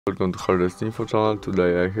Welcome to Hardest Info channel.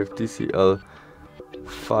 Today I have TCL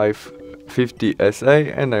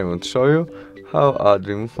 550SA and I want to show you how add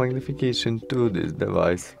remove magnification to this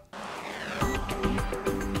device.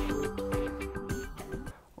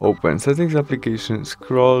 Open Settings application,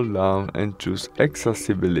 scroll down and choose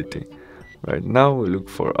Accessibility. Right now we look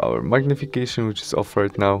for our magnification, which is off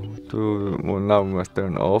right now. Now we must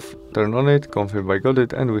turn on it, confirm I got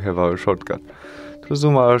it, and we have our shortcut. To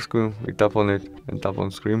zoom our screen, we tap on it and tap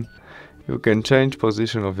on screen. You can change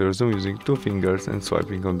position of your zoom using two fingers and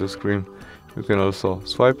swiping on the screen. You can also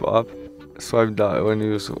swipe up, swipe down. When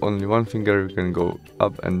you use only one finger, you can go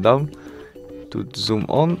up and down. To zoom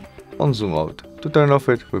on zoom out. To turn off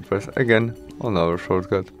it, we press again on our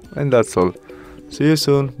shortcut. And that's all. See you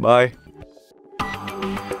soon. Bye.